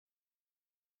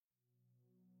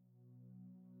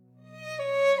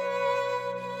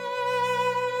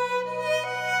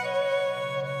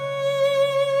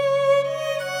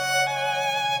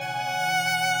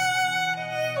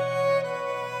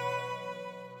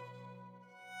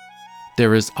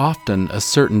There is often a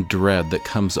certain dread that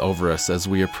comes over us as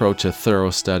we approach a thorough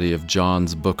study of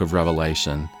John's book of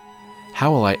Revelation.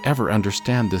 How will I ever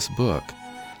understand this book?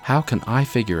 How can I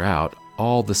figure out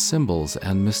all the symbols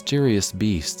and mysterious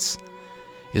beasts?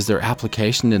 Is there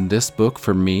application in this book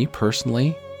for me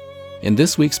personally? In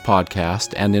this week's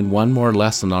podcast, and in one more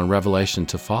lesson on Revelation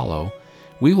to follow,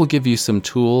 we will give you some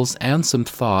tools and some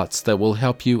thoughts that will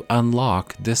help you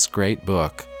unlock this great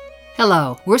book.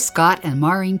 Hello, we're Scott and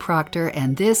Maureen Proctor,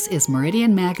 and this is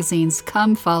Meridian Magazine's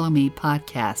Come Follow Me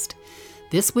podcast.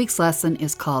 This week's lesson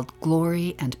is called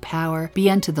Glory and Power Be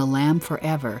Unto the Lamb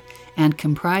Forever and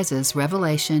comprises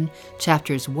Revelation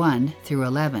chapters 1 through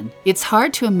 11. It's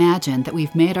hard to imagine that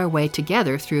we've made our way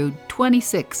together through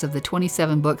 26 of the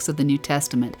 27 books of the New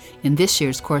Testament in this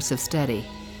year's course of study.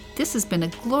 This has been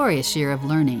a glorious year of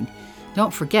learning.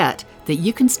 Don't forget that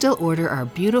you can still order our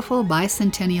beautiful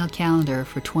bicentennial calendar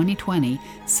for 2020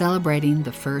 celebrating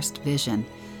the first vision.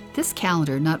 This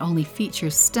calendar not only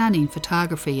features stunning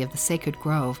photography of the Sacred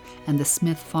Grove and the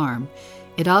Smith Farm,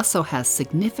 it also has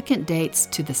significant dates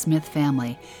to the Smith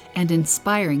family and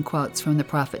inspiring quotes from the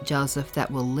prophet Joseph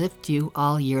that will lift you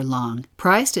all year long.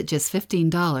 Priced at just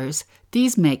 $15,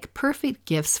 these make perfect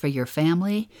gifts for your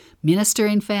family,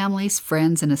 ministering families,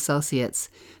 friends, and associates.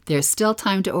 There's still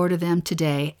time to order them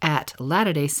today at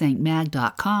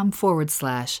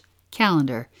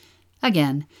latterdaysaintmag.com/calendar.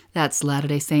 Again, that's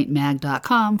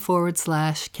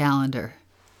latterdaysaintmag.com/calendar.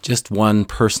 Just one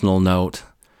personal note.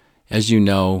 As you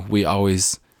know, we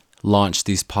always launch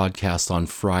these podcasts on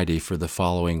Friday for the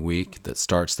following week that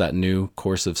starts that new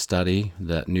course of study,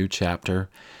 that new chapter.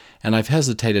 And I've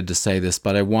hesitated to say this,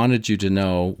 but I wanted you to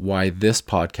know why this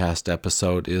podcast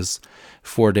episode is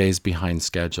 4 days behind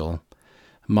schedule.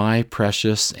 My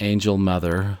precious angel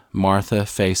mother, Martha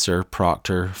Facer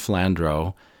Proctor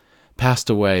Flandreau, passed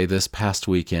away this past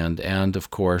weekend, and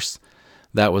of course,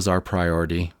 that was our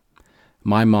priority.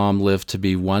 My mom lived to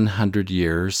be 100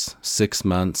 years, 6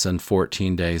 months, and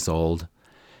 14 days old,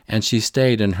 and she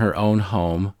stayed in her own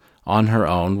home, on her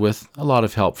own, with a lot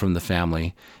of help from the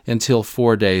family, until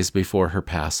 4 days before her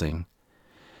passing.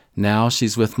 Now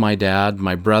she's with my dad,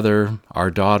 my brother, our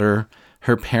daughter,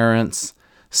 her parents,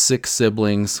 6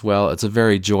 siblings. Well, it's a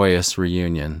very joyous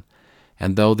reunion,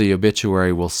 and though the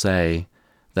obituary will say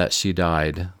that she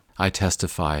died, I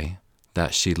testify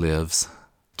that she lives.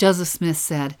 Joseph Smith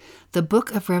said, "The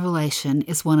book of Revelation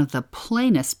is one of the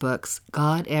plainest books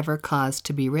God ever caused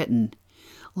to be written."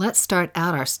 Let's start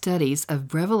out our studies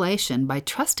of Revelation by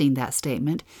trusting that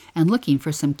statement and looking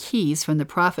for some keys from the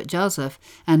prophet Joseph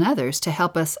and others to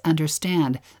help us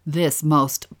understand this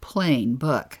most plain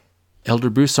book.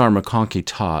 Elder Bruce R. McConkie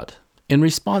taught, in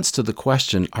response to the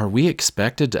question, are we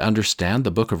expected to understand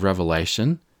the book of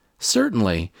Revelation?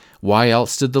 Certainly. Why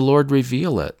else did the Lord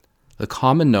reveal it? The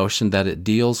common notion that it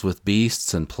deals with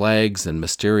beasts and plagues and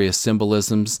mysterious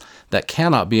symbolisms that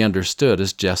cannot be understood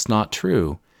is just not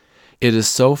true. It is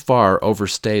so far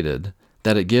overstated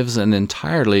that it gives an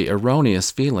entirely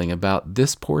erroneous feeling about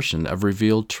this portion of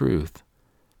revealed truth.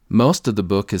 Most of the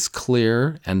book is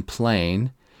clear and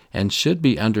plain and should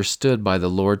be understood by the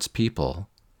Lord's people.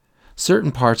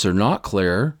 Certain parts are not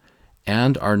clear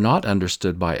and are not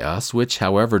understood by us, which,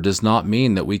 however, does not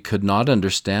mean that we could not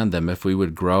understand them if we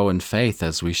would grow in faith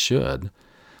as we should.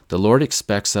 The Lord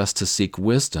expects us to seek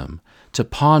wisdom, to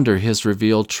ponder His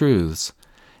revealed truths,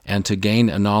 and to gain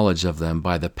a knowledge of them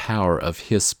by the power of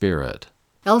His Spirit.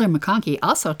 Elder McConkie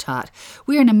also taught,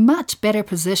 we are in a much better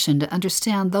position to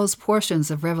understand those portions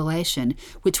of Revelation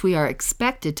which we are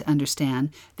expected to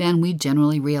understand than we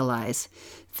generally realize.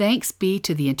 Thanks be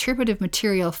to the interpretive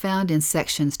material found in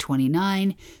sections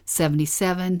 29,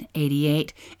 77,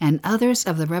 88, and others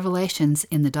of the Revelations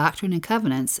in the Doctrine and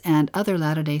Covenants and other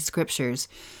Latter-day Scriptures.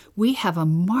 We have a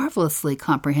marvelously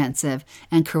comprehensive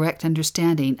and correct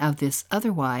understanding of this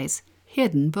otherwise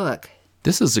hidden book.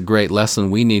 This is a great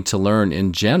lesson we need to learn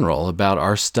in general about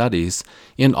our studies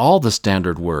in all the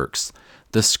standard works.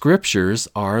 The Scriptures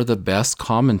are the best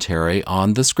commentary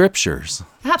on the Scriptures.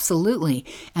 Absolutely.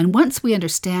 And once we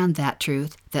understand that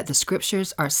truth, that the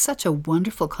Scriptures are such a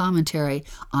wonderful commentary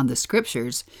on the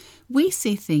Scriptures, we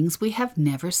see things we have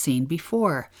never seen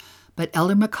before. But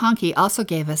Elder McConkie also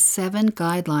gave us 7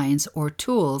 guidelines or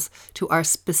tools to our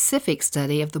specific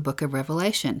study of the book of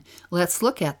Revelation. Let's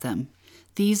look at them.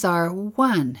 These are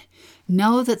 1.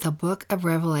 Know that the book of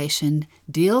Revelation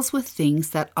deals with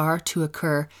things that are to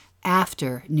occur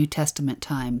after New Testament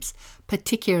times,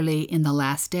 particularly in the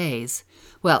last days.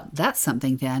 Well, that's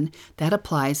something then that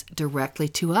applies directly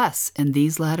to us in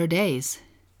these latter days.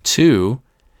 2.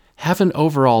 Have an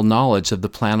overall knowledge of the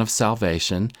plan of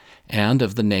salvation and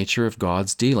of the nature of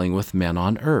God's dealing with men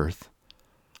on earth.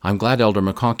 I'm glad Elder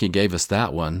McConkie gave us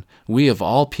that one. We of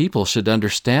all people should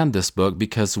understand this book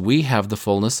because we have the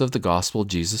fullness of the gospel of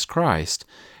Jesus Christ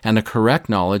and a correct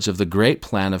knowledge of the great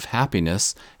plan of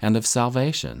happiness and of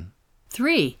salvation.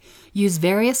 3. Use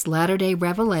various latter-day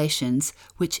revelations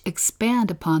which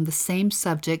expand upon the same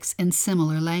subjects in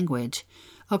similar language.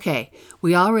 Okay,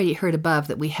 we already heard above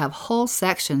that we have whole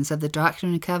sections of the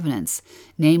Doctrine and Covenants,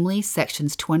 namely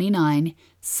sections 29,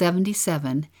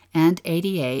 77, and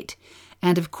 88,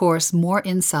 and of course more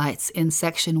insights in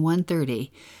section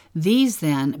 130. These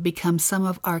then become some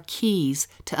of our keys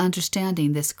to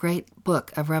understanding this great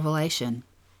book of Revelation.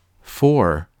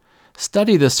 4.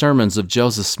 Study the sermons of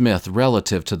Joseph Smith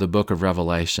relative to the book of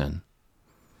Revelation.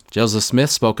 Joseph Smith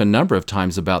spoke a number of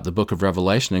times about the book of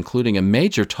Revelation, including a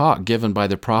major talk given by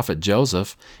the prophet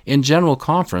Joseph in General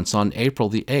Conference on April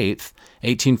the 8th,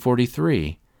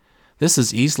 1843. This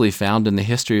is easily found in the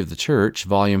History of the Church,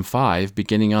 Volume 5,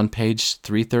 beginning on page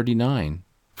 339.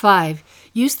 5.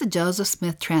 Use the Joseph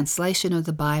Smith translation of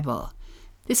the Bible.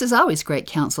 This is always great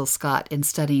counsel, Scott, in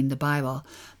studying the Bible.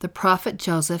 The prophet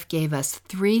Joseph gave us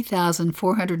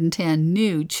 3,410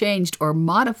 new, changed, or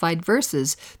modified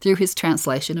verses through his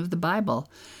translation of the Bible.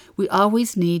 We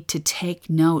always need to take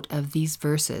note of these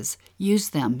verses, use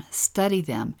them, study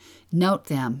them, note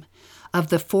them. Of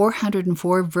the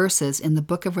 404 verses in the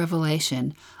book of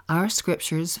Revelation, our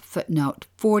scriptures footnote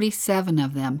 47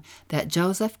 of them that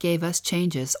Joseph gave us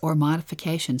changes or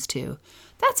modifications to.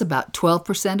 That's about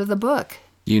 12% of the book.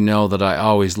 You know that I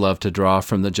always love to draw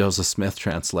from the Joseph Smith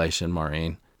translation,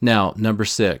 Maureen. Now, number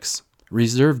 6,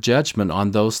 reserve judgment on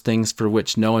those things for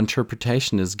which no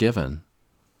interpretation is given.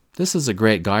 This is a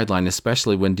great guideline,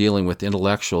 especially when dealing with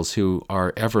intellectuals who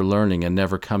are ever learning and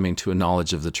never coming to a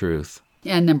knowledge of the truth.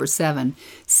 And number 7,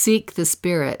 seek the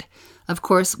Spirit. Of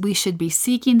course, we should be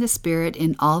seeking the Spirit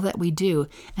in all that we do,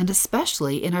 and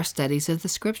especially in our studies of the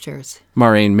Scriptures.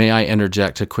 Maureen, may I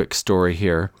interject a quick story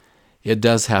here? It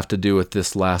does have to do with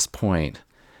this last point.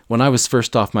 When I was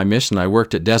first off my mission, I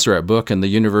worked at Deseret Book in the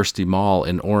University Mall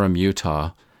in Orem,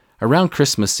 Utah. Around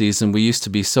Christmas season, we used to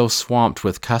be so swamped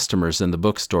with customers in the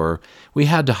bookstore, we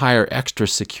had to hire extra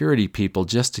security people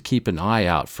just to keep an eye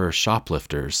out for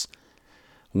shoplifters.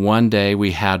 One day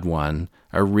we had one,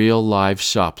 a real live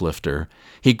shoplifter.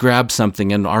 He grabbed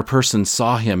something and our person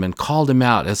saw him and called him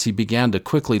out as he began to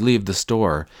quickly leave the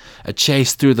store. A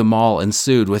chase through the mall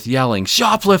ensued with yelling,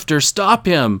 "Shoplifter, stop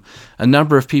him!" A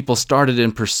number of people started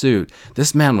in pursuit.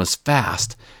 This man was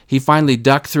fast. He finally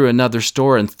ducked through another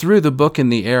store and threw the book in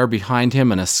the air behind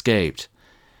him and escaped.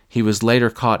 He was later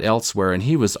caught elsewhere and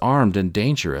he was armed and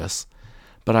dangerous.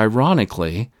 But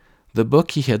ironically, the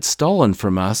book he had stolen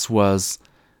from us was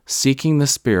Seeking the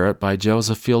Spirit by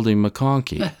Joseph Fielding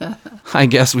McConkie. I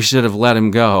guess we should have let him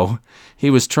go. He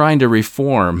was trying to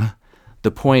reform.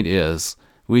 The point is,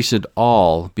 we should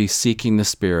all be seeking the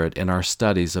Spirit in our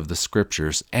studies of the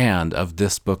Scriptures and of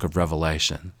this book of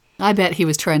Revelation. I bet he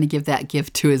was trying to give that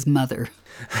gift to his mother.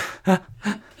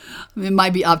 It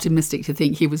might be optimistic to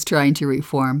think he was trying to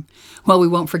reform. Well, we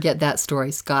won't forget that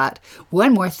story, Scott.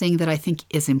 One more thing that I think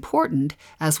is important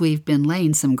as we've been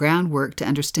laying some groundwork to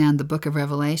understand the book of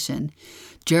Revelation.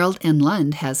 Gerald N.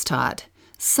 Lund has taught,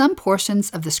 some portions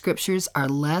of the Scriptures are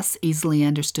less easily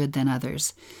understood than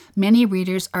others. Many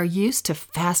readers are used to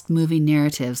fast-moving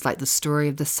narratives like the story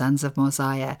of the sons of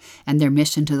Mosiah and their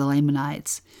mission to the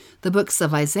Lamanites. The books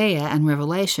of Isaiah and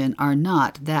Revelation are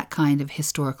not that kind of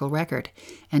historical record,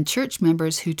 and church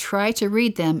members who try to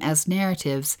read them as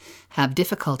narratives have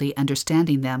difficulty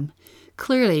understanding them.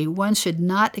 Clearly, one should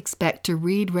not expect to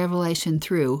read Revelation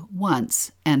through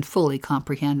once and fully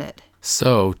comprehend it.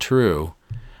 So true.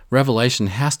 Revelation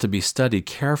has to be studied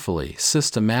carefully,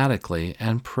 systematically,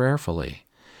 and prayerfully.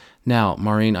 Now,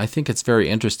 Maureen, I think it's very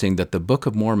interesting that the Book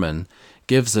of Mormon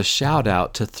gives a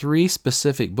shout-out to 3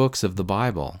 specific books of the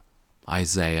Bible: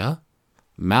 Isaiah,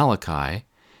 Malachi,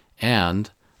 and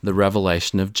the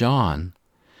Revelation of John.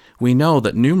 We know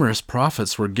that numerous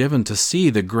prophets were given to see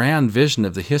the grand vision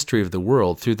of the history of the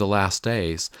world through the last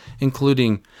days,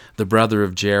 including the brother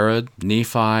of Jared,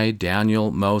 Nephi,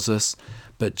 Daniel, Moses.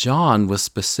 But John was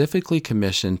specifically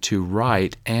commissioned to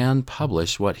write and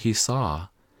publish what he saw.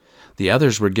 The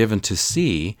others were given to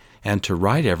see and to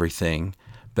write everything,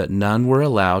 but none were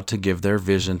allowed to give their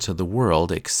vision to the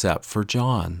world except for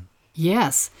John.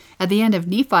 Yes, at the end of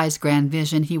Nephi's grand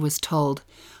vision he was told,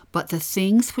 "But the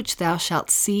things which thou shalt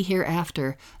see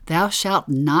hereafter thou shalt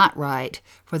not write,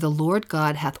 for the Lord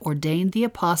God hath ordained the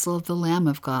apostle of the Lamb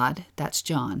of God," that's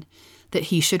John, "that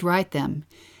he should write them,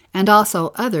 and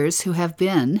also others who have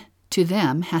been To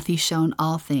them hath he shown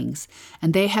all things,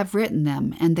 and they have written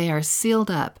them, and they are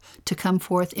sealed up to come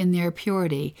forth in their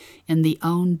purity in the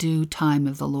own due time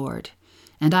of the Lord.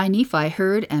 And I, Nephi,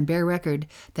 heard and bear record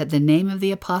that the name of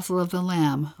the apostle of the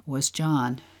Lamb was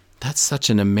John. That's such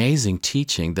an amazing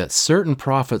teaching that certain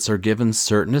prophets are given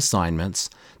certain assignments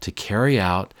to carry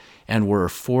out and were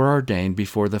foreordained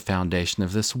before the foundation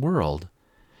of this world.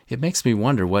 It makes me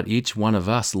wonder what each one of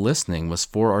us listening was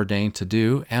foreordained to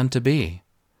do and to be.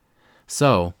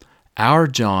 So, our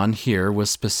John here was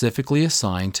specifically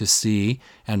assigned to see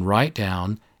and write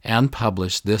down and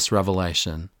publish this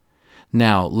revelation.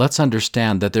 Now, let's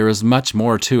understand that there is much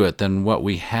more to it than what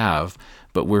we have,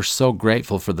 but we're so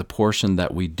grateful for the portion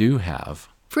that we do have.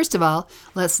 First of all,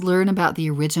 let's learn about the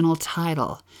original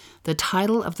title. The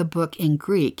title of the book in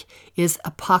Greek is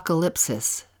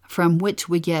Apocalypsis, from which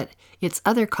we get its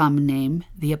other common name,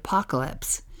 the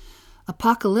Apocalypse.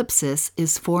 Apocalypsis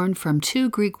is formed from two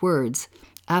Greek words,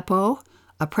 apo,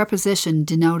 a preposition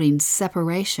denoting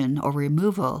separation or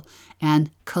removal, and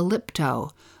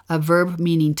kalypto, a verb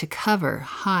meaning to cover,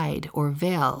 hide, or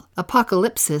veil.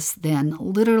 Apocalypsis, then,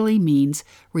 literally means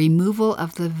removal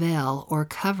of the veil or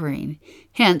covering.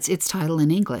 Hence its title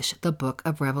in English, the Book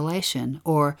of Revelation,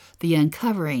 or the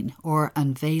Uncovering or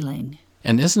Unveiling.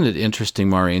 And isn't it interesting,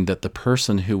 Maureen, that the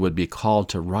person who would be called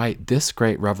to write this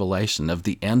great revelation of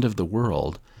the end of the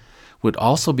world would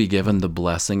also be given the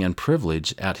blessing and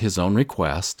privilege at his own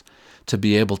request to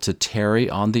be able to tarry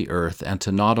on the earth and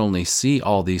to not only see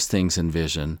all these things in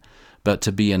vision, but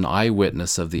to be an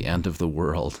eyewitness of the end of the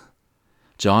world.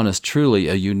 John is truly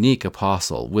a unique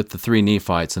apostle with the three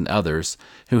Nephites and others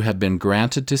who have been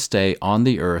granted to stay on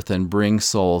the earth and bring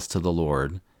souls to the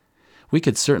Lord. We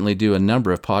could certainly do a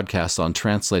number of podcasts on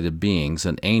translated beings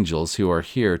and angels who are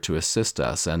here to assist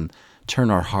us and turn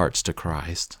our hearts to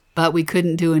Christ. But we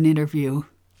couldn't do an interview.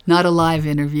 Not a live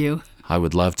interview. I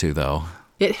would love to, though.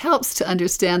 It helps to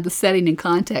understand the setting and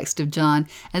context of John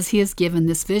as he is given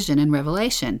this vision in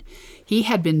Revelation. He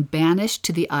had been banished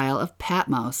to the Isle of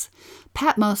Patmos.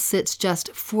 Patmos sits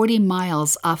just 40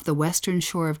 miles off the western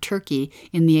shore of Turkey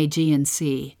in the Aegean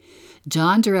Sea.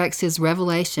 John directs his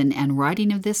revelation and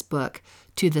writing of this book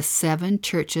to the 7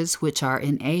 churches which are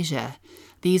in Asia.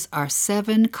 These are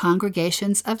 7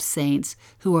 congregations of saints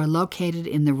who are located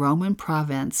in the Roman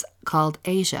province called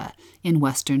Asia in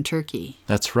western Turkey.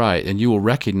 That's right, and you will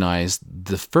recognize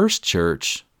the first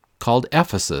church called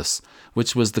Ephesus,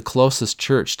 which was the closest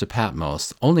church to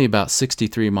Patmos, only about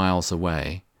 63 miles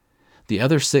away. The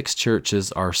other 6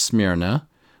 churches are Smyrna,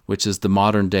 which is the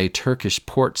modern-day Turkish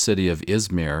port city of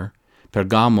Izmir,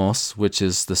 Pergamos, which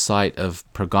is the site of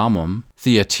Pergamum,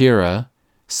 Thyatira,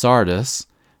 Sardis,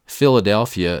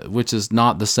 Philadelphia, which is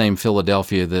not the same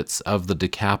Philadelphia that's of the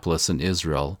Decapolis in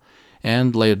Israel,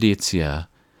 and Laodicea.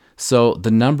 So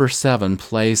the number 7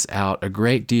 plays out a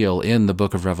great deal in the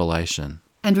book of Revelation.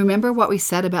 And remember what we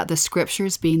said about the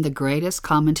Scriptures being the greatest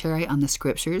commentary on the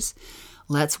Scriptures?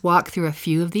 Let's walk through a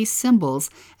few of these symbols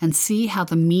and see how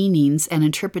the meanings and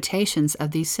interpretations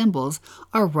of these symbols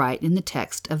are right in the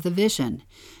text of the vision.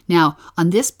 Now,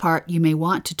 on this part, you may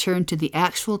want to turn to the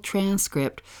actual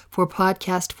transcript for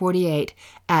Podcast 48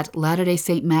 at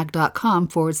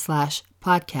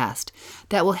latterdaysaintmag.com/podcast.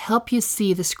 That will help you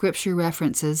see the Scripture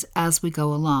references as we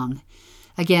go along.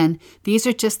 Again, these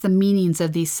are just the meanings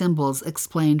of these symbols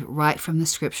explained right from the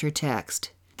Scripture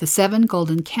text. The 7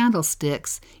 golden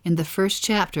candlesticks in the first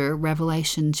chapter,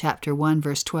 Revelation chapter 1,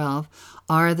 verse 12,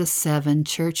 are the 7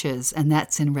 churches, and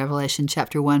that's in Revelation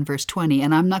chapter 1, verse 20.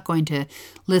 And I'm not going to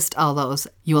list all those.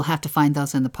 You will have to find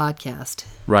those in the podcast.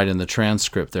 Right in the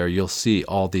transcript there, you'll see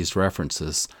all these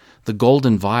references. The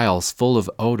golden vials full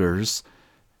of odors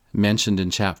mentioned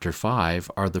in chapter 5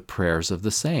 are the prayers of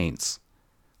the saints.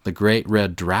 The great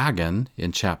red dragon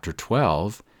in chapter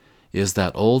 12 is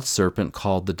that old serpent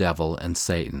called the devil and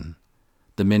Satan.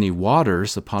 The many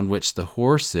waters upon which the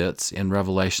whore sits in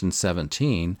Revelation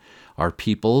 17 are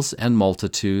peoples and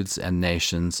multitudes and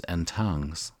nations and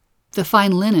tongues. The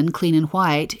fine linen, clean and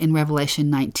white, in Revelation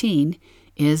 19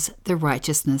 is the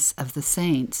righteousness of the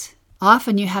saints.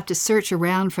 Often you have to search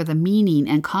around for the meaning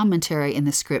and commentary in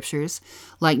the Scriptures,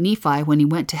 like Nephi when he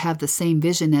went to have the same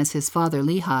vision as his father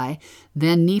Lehi.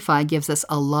 Then Nephi gives us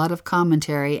a lot of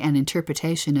commentary and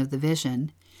interpretation of the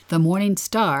vision. The morning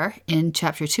star in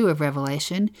chapter 2 of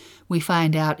Revelation, we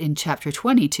find out in chapter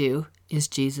 22, is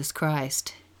Jesus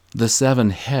Christ. The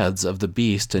 7 heads of the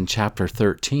beast in chapter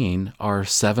 13 are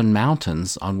 7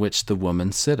 mountains on which the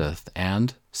woman sitteth,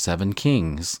 and 7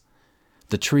 kings.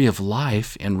 The tree of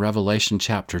life in Revelation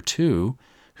chapter 2,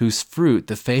 whose fruit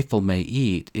the faithful may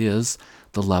eat, is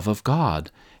the love of God,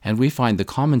 And we find the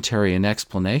commentary and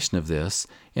explanation of this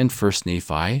in 1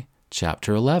 Nephi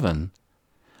chapter 11.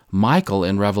 Michael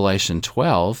in Revelation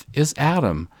 12 is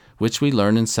Adam, which we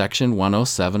learn in section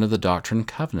 107 of the Doctrine and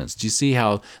Covenants. Do you see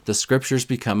how the Scriptures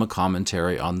become a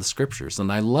commentary on the Scriptures?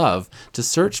 And I love to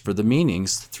search for the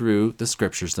meanings through the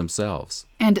Scriptures themselves.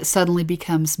 And it suddenly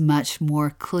becomes much more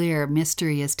clear.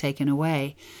 Mystery is taken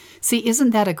away. See, isn't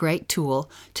that a great tool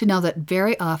to know that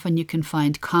very often you can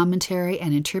find commentary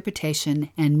and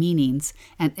interpretation and meanings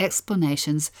and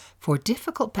explanations for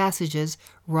difficult passages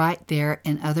right there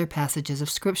in other passages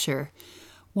of Scripture?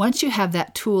 Once you have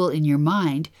that tool in your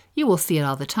mind, you will see it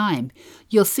all the time.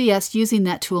 You'll see us using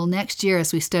that tool next year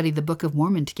as we study the Book of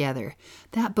Mormon together.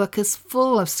 That book is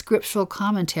full of scriptural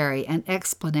commentary and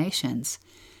explanations.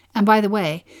 And by the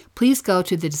way, please go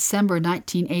to the December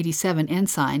 1987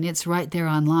 Ensign, it's right there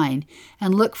online,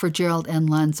 and look for Gerald N.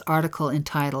 Lund's article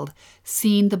entitled,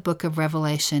 Seeing the Book of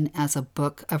Revelation as a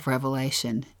Book of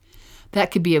Revelation.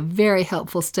 That could be a very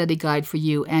helpful study guide for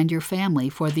you and your family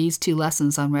for these 2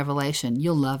 lessons on Revelation.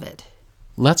 You'll love it.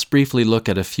 Let's briefly look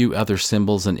at a few other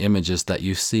symbols and images that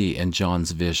you see in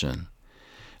John's vision.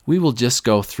 We will just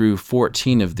go through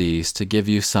 14 of these to give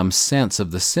you some sense of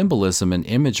the symbolism and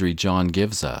imagery John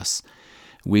gives us.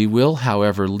 We will,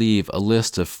 however, leave a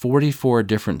list of 44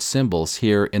 different symbols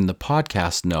here in the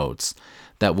podcast notes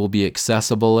that will be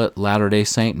accessible at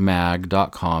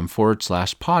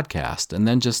latterdaysaintmag.com/podcast, and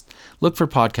then just look for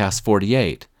podcast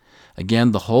 48.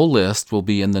 Again, the whole list will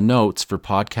be in the notes for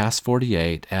podcast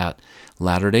 48 at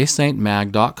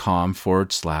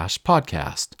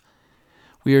latterdaysaintmag.com/podcast.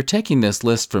 We are taking this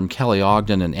list from Kelly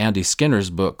Ogden and Andy Skinner's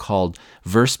book called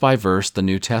Verse by Verse, the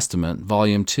New Testament,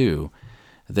 Volume 2.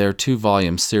 Their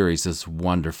 2-volume series is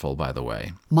wonderful, by the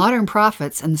way. Modern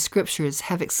prophets and the Scriptures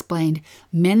have explained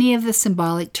many of the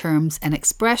symbolic terms and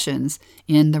expressions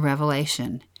in the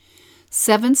Revelation.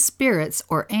 7 spirits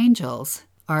or angels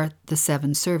are the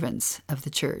 7 servants of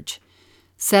the church.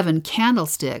 7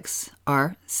 candlesticks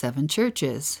are 7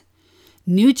 churches.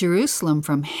 New Jerusalem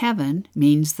from heaven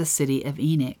means the city of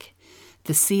Enoch.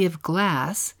 The sea of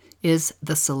glass is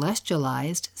the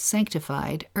celestialized,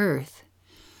 sanctified earth.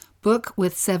 Book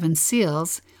with 7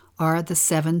 seals are the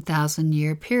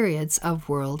 7,000-year periods of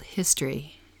world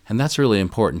history. And that's really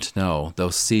important to know,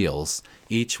 those seals.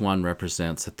 Each one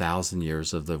represents 1,000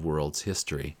 years of the world's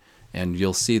history. And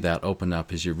you'll see that open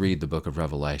up as you read the book of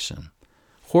Revelation.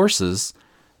 Horses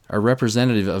are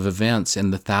representative of events in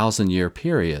the 1,000-year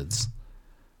periods.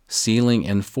 Sealing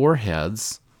in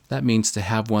foreheads, that means to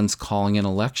have one's calling and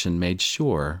election made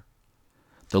sure.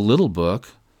 The little book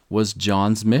was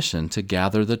John's mission to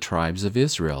gather the tribes of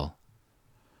Israel.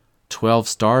 12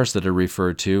 stars that are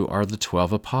referred to are the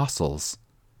 12 apostles.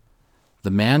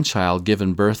 The man-child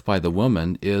given birth by the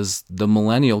woman is the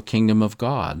millennial kingdom of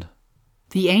God.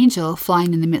 The angel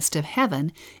flying in the midst of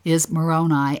heaven is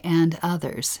Moroni and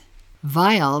others.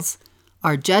 Vials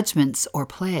are judgments or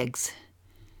plagues.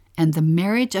 And the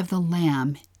marriage of the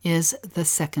Lamb is the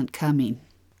second coming.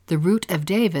 The root of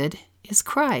David is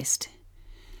Christ.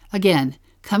 Again,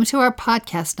 come to our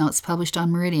podcast notes published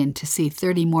on Meridian to see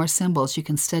 30 more symbols you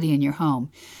can study in your home.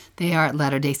 They are at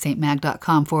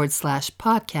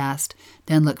latterdaysaintmag.com/podcast.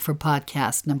 Then look for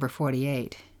podcast number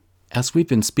 48. As we've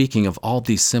been speaking of all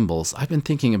these symbols, I've been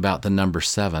thinking about the number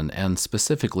 7, and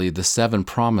specifically the 7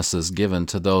 promises given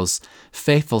to those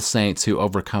faithful saints who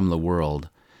overcome the world.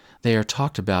 They are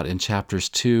talked about in chapters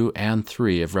 2 and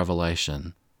 3 of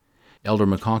Revelation. Elder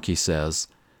McConkie says,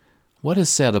 "What is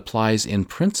said applies in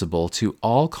principle to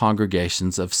all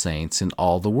congregations of saints in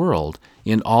all the world,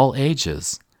 in all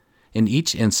ages. In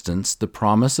each instance, the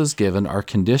promises given are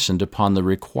conditioned upon the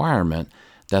requirement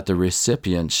that the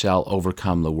recipient shall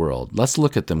overcome the world." Let's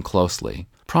look at them closely.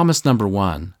 Promise number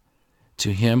 1,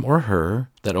 "To him or her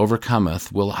that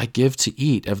overcometh will I give to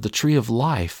eat of the tree of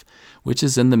life, which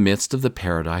is in the midst of the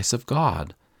paradise of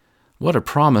God." What a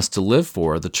promise to live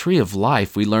for. The tree of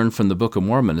life, we learn from the Book of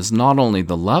Mormon, is not only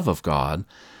the love of God,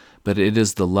 but it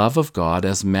is the love of God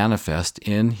as manifest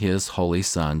in His Holy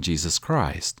Son, Jesus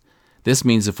Christ. This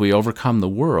means if we overcome the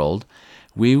world,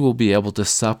 we will be able to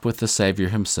sup with the Savior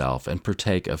Himself and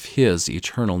partake of His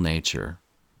eternal nature.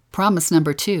 Promise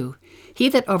number 2, "He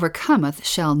that overcometh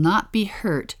shall not be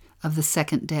hurt of the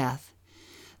second death."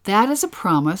 That is a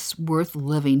promise worth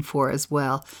living for as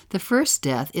well. The first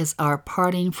death is our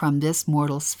parting from this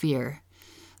mortal sphere.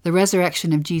 The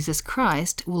resurrection of Jesus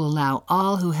Christ will allow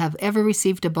all who have ever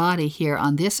received a body here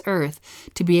on this earth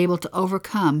to be able to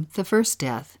overcome the first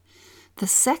death. The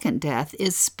second death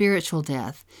is spiritual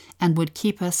death and would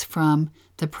keep us from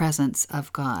the presence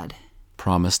of God.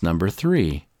 Promise number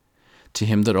 3, "To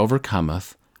him that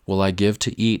overcometh will I give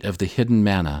to eat of the hidden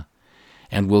manna,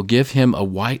 and will give him a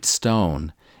white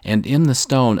stone, and in the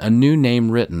stone a new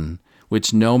name written,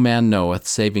 which no man knoweth,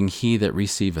 saving he that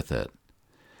receiveth it.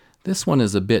 This one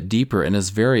is a bit deeper and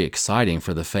is very exciting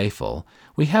for the faithful.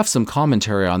 We have some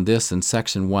commentary on this in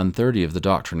section 130 of the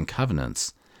Doctrine and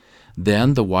Covenants.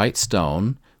 Then the white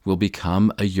stone will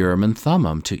become a Urim and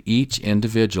Thummim to each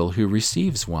individual who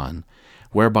receives one,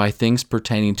 whereby things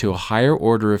pertaining to a higher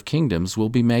order of kingdoms will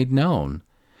be made known.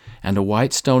 And a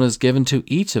white stone is given to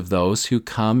each of those who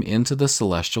come into the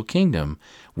celestial kingdom,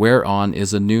 whereon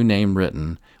is a new name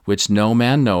written, which no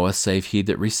man knoweth save he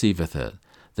that receiveth it.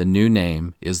 The new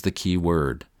name is the key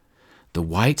word. The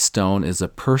white stone is a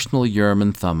personal Urim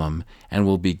and Thummim and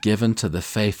will be given to the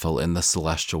faithful in the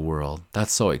celestial world.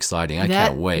 That's so exciting. I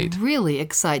can't wait. That really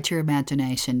excites your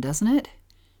imagination, doesn't it?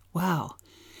 Wow.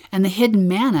 And the hidden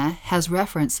manna has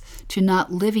reference to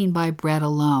not living by bread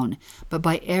alone, but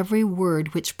by every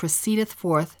word which proceedeth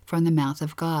forth from the mouth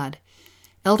of God.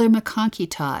 Elder McConkie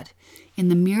taught, in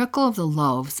the miracle of the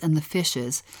loaves and the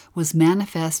fishes was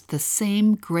manifest the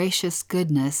same gracious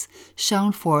goodness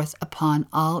shone forth upon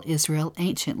all Israel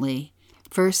anciently.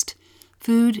 First,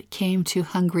 food came to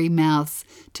hungry mouths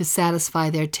to satisfy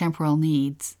their temporal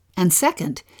needs. And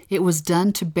second, it was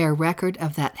done to bear record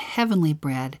of that heavenly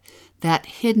bread, that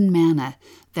hidden manna,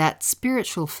 that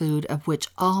spiritual food of which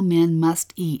all men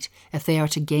must eat if they are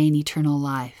to gain eternal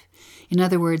life. In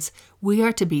other words, we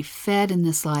are to be fed in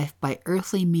this life by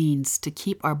earthly means to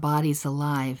keep our bodies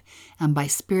alive, and by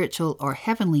spiritual or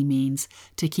heavenly means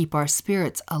to keep our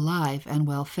spirits alive and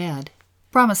well fed.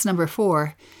 Promise number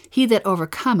 4, he that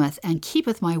overcometh and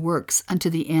keepeth my works unto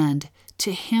the end,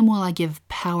 to him will I give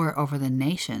power over the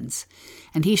nations,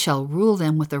 and he shall rule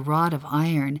them with a rod of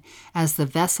iron, as the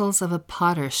vessels of a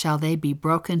potter shall they be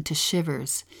broken to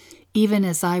shivers, even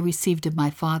as I received of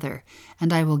my Father,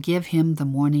 and I will give him the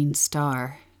morning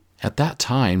star. At that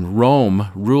time,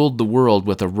 Rome ruled the world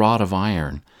with a rod of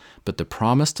iron, but the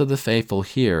promise to the faithful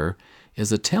here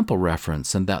is a temple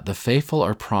reference, in that the faithful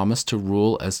are promised to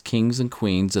rule as kings and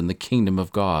queens in the kingdom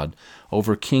of God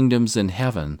over kingdoms in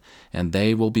heaven, and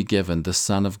they will be given the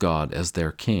Son of God as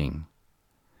their king.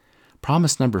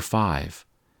 Promise number 5,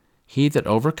 he that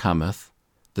overcometh,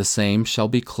 the same shall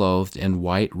be clothed in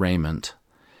white raiment,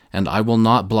 and I will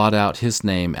not blot out his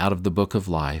name out of the book of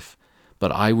life,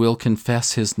 but I will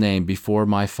confess his name before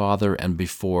my Father and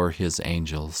before his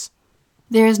angels.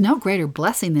 There is no greater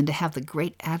blessing than to have the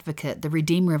great advocate, the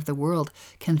Redeemer of the world,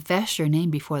 confess your name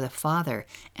before the Father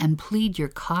and plead your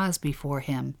cause before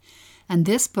him. And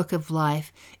this book of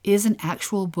life is an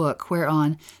actual book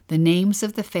whereon the names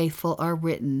of the faithful are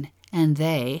written, and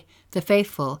they, the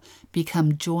faithful,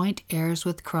 become joint heirs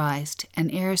with Christ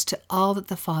and heirs to all that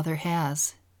the Father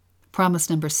has. Promise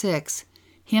number 6,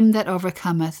 him that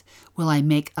overcometh will I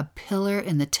make a pillar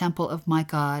in the temple of my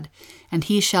God, and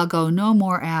he shall go no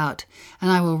more out,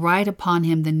 and I will write upon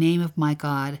him the name of my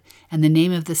God, and the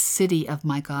name of the city of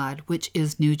my God, which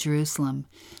is New Jerusalem,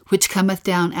 which cometh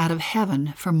down out of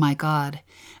heaven from my God,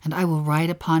 and I will write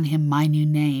upon him my new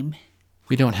name.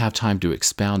 We don't have time to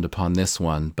expound upon this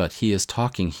one, but he is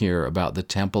talking here about the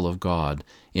temple of God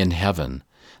in heaven,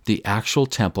 the actual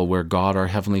temple where God our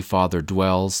Heavenly Father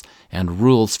dwells and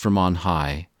rules from on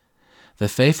high. The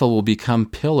faithful will become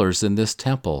pillars in this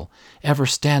temple, ever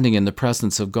standing in the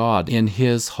presence of God in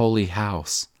his holy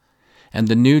house. And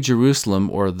the New Jerusalem,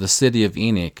 or the city of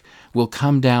Enoch, will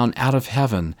come down out of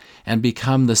heaven and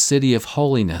become the city of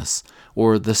holiness,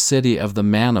 or the city of the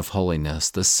man of holiness,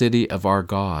 the city of our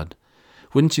God.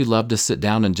 Wouldn't you love to sit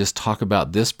down and just talk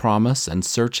about this promise and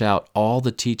search out all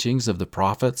the teachings of the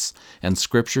prophets and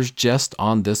scriptures just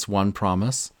on this one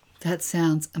promise? That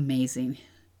sounds amazing.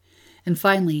 And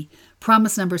finally,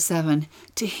 promise number 7,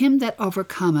 to him that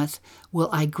overcometh will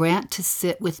I grant to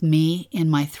sit with me in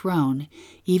my throne,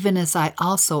 even as I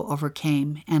also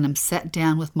overcame and am set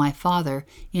down with my Father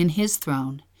in his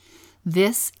throne.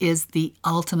 This is the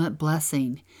ultimate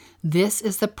blessing. This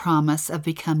is the promise of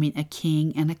becoming a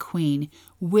king and a queen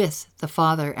with the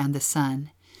Father and the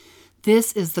Son.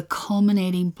 This is the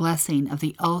culminating blessing of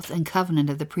the oath and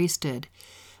covenant of the priesthood.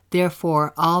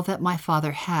 Therefore, all that my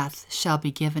Father hath shall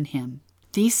be given him.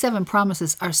 These 7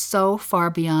 promises are so far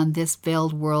beyond this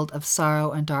veiled world of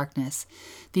sorrow and darkness.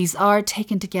 These are,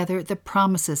 taken together, the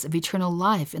promises of eternal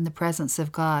life in the presence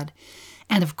of God.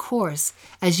 And of course,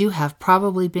 as you have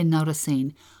probably been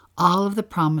noticing, all of the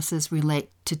promises relate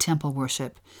to temple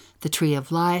worship, the tree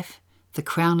of life, the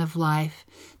crown of life,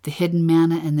 the hidden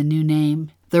manna and the new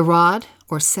name, the rod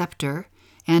or scepter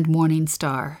and morning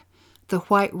star, the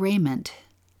white raiment,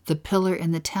 the pillar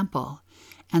in the temple,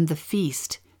 and the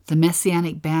feast, the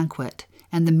messianic banquet,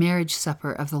 and the marriage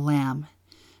supper of the Lamb.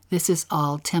 This is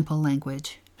all temple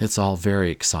language. It's all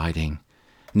very exciting.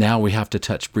 Now we have to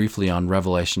touch briefly on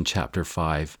Revelation chapter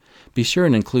 5. Be sure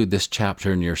and include this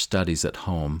chapter in your studies at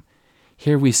home.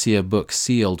 Here we see a book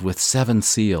sealed with 7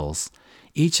 seals.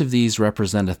 Each of these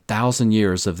represent 1,000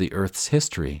 years of the earth's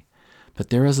history. But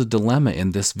there is a dilemma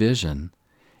in this vision.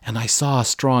 And I saw a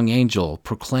strong angel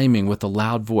proclaiming with a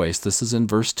loud voice, this is in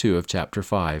verse 2 of chapter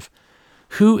 5,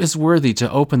 "Who is worthy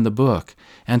to open the book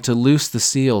and to loose the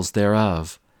seals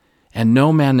thereof? And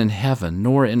no man in heaven,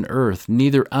 nor in earth,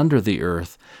 neither under the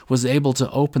earth, was able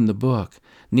to open the book,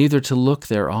 neither to look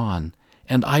thereon.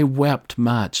 And I wept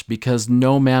much, because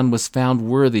no man was found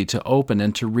worthy to open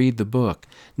and to read the book,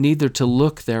 neither to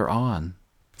look thereon."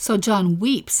 So John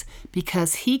weeps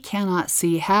because he cannot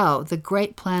see how the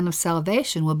great plan of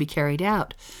salvation will be carried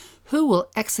out. Who will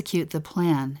execute the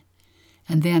plan?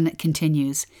 And then it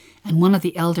continues, "And one of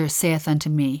the elders saith unto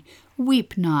me,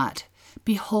 Weep not.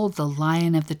 Behold, the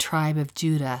Lion of the tribe of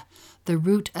Judah, the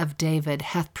root of David,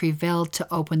 hath prevailed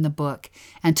to open the book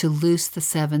and to loose the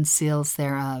 7 seals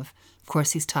thereof." Of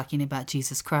course, he's talking about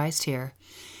Jesus Christ here.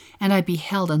 "And I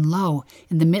beheld, and lo,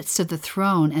 in the midst of the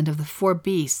throne and of the 4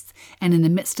 beasts, and in the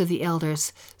midst of the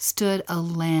elders, stood a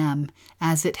lamb,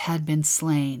 as it had been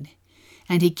slain.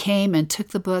 And he came and took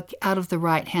the book out of the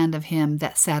right hand of him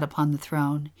that sat upon the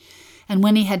throne. And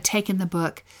when he had taken the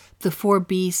book, the 4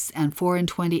 beasts and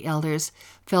 24 elders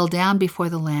fell down before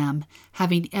the Lamb,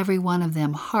 having every one of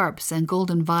them harps and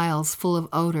golden vials full of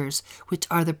odors, which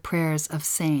are the prayers of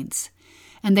saints.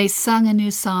 And they sung a new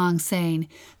song, saying,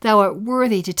 Thou art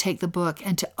worthy to take the book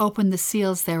and to open the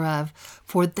seals thereof,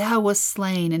 for thou wast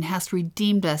slain and hast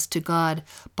redeemed us to God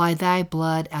by thy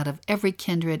blood out of every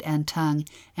kindred and tongue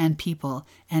and people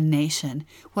and nation."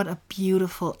 What a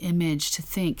beautiful image to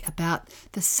think about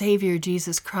the Savior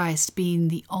Jesus Christ being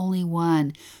the only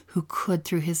one who could,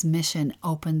 through his mission,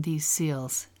 open these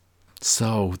seals.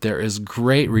 So there is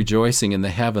great rejoicing in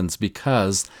the heavens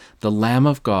because the Lamb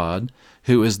of God,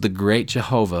 who is the great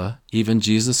Jehovah, even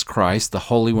Jesus Christ, the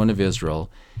Holy One of Israel,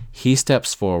 he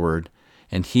steps forward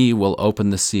and he will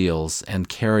open the seals and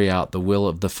carry out the will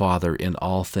of the Father in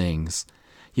all things.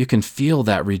 You can feel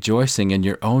that rejoicing in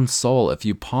your own soul if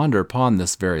you ponder upon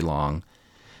this very long.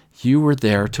 You were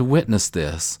there to witness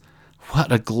this.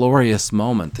 What a glorious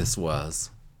moment this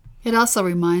was. It also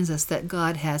reminds us that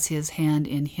God has his hand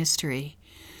in history.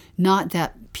 Not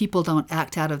that people don't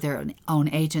act out of their own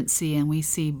agency and we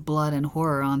see blood and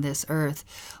horror on this earth,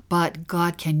 but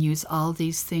God can use all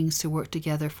these things to work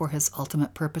together for his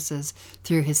ultimate purposes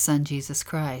through his Son, Jesus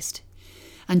Christ.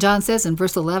 And John says in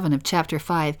verse 11 of chapter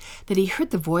 5 that he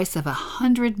heard the voice of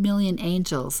 100 million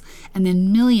angels, and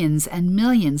then millions and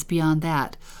millions beyond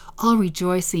that, all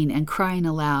rejoicing and crying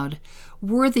aloud,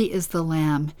 "Worthy is the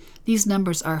Lamb." These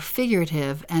numbers are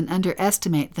figurative and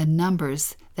underestimate the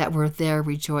numbers that were there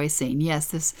rejoicing. Yes,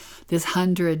 this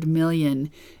 100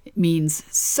 million means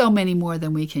so many more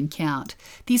than we can count.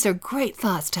 These are great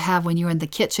thoughts to have when you're in the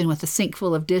kitchen with a sink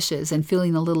full of dishes and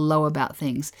feeling a little low about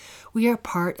things. We are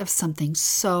part of something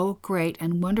so great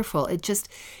and wonderful. It just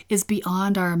is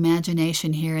beyond our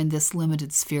imagination here in this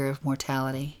limited sphere of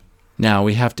mortality. Now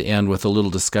we have to end with a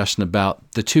little discussion about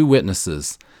the 2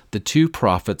 witnesses, the 2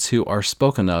 prophets who are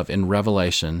spoken of in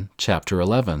Revelation chapter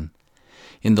 11.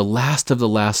 In the last of the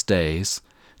last days,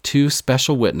 2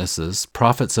 special witnesses,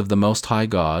 prophets of the Most High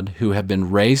God, who have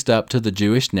been raised up to the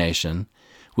Jewish nation,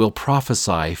 will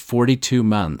prophesy 42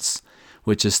 months,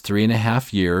 which is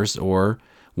 3.5 years or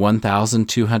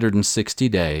 1,260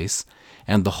 days,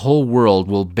 and the whole world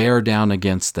will bear down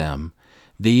against them.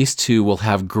 These 2 will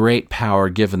have great power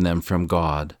given them from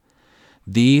God.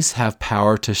 These have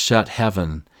power to shut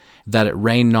heaven, that it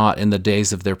rain not in the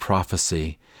days of their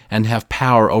prophecy, and have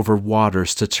power over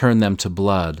waters to turn them to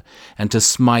blood, and to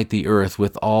smite the earth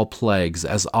with all plagues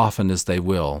as often as they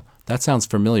will. That sounds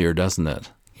familiar, doesn't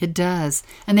it? It does,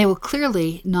 and they will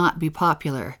clearly not be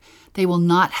popular. They will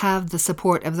not have the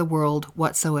support of the world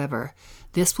whatsoever.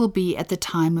 This will be at the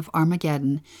time of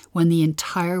Armageddon, when the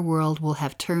entire world will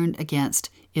have turned against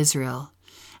Israel.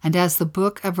 And as the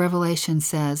book of Revelation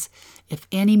says, "If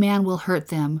any man will hurt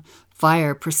them,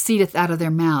 fire proceedeth out of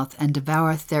their mouth and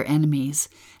devoureth their enemies.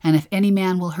 And if any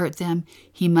man will hurt them,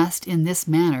 he must in this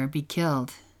manner be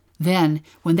killed." Then,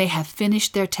 when they have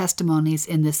finished their testimonies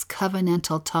in this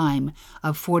covenantal time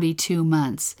of 42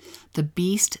 months, the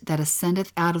beast that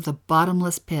ascendeth out of the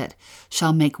bottomless pit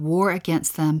shall make war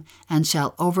against them, and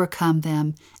shall overcome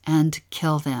them, and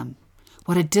kill them.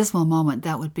 What a dismal moment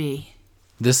that would be.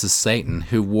 This is Satan,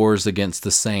 who wars against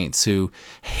the saints, who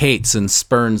hates and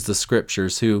spurns the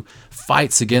Scriptures, who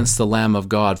fights against the Lamb of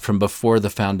God from before the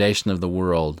foundation of the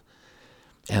world.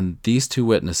 And these two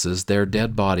witnesses, their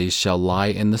dead bodies shall lie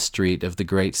in the street of the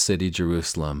great city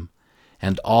Jerusalem.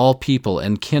 And all people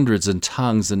and kindreds and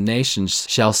tongues and nations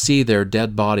shall see their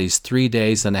dead bodies 3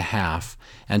 days and a half,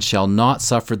 and shall not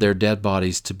suffer their dead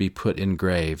bodies to be put in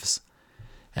graves.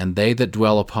 And they that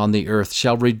dwell upon the earth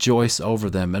shall rejoice over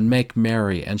them, and make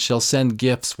merry, and shall send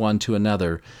gifts one to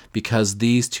another, because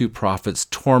these two prophets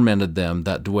tormented them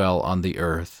that dwell on the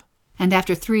earth. And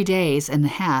after 3 days and a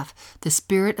half, the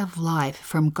Spirit of life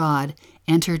from God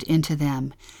entered into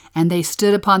them. And they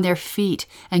stood upon their feet,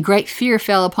 and great fear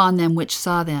fell upon them which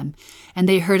saw them. And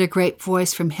they heard a great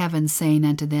voice from heaven saying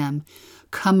unto them,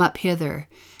 Come up hither.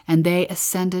 And they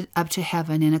ascended up to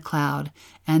heaven in a cloud,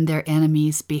 and their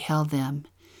enemies beheld them.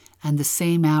 And the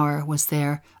same hour was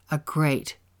there a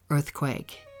great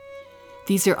earthquake.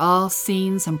 These are all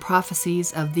scenes and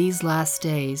prophecies of these last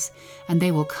days, and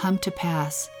they will come to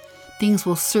pass. Things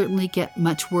will certainly get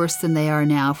much worse than they are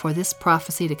now for this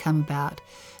prophecy to come about.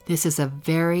 This is a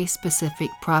very specific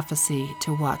prophecy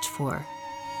to watch for.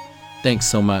 Thanks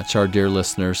so much, our dear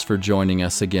listeners, for joining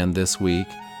us again this week.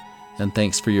 And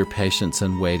thanks for your patience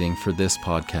and waiting for this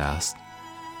podcast.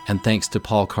 And thanks to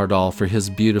Paul Cardall for his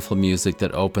beautiful music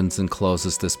that opens and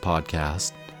closes this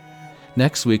podcast.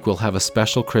 Next week, we'll have a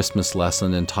special Christmas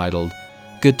lesson entitled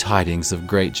Good Tidings of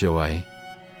Great Joy.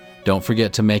 Don't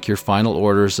forget to make your final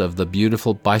orders of the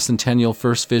beautiful bicentennial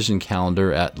First Vision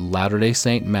calendar at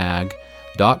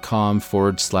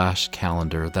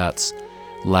latterdaysaintmag.com/calendar. That's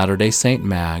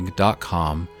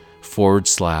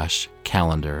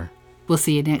latterdaysaintmag.com/calendar. We'll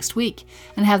see you next week,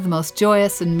 and have the most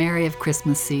joyous and merry of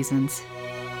Christmas seasons.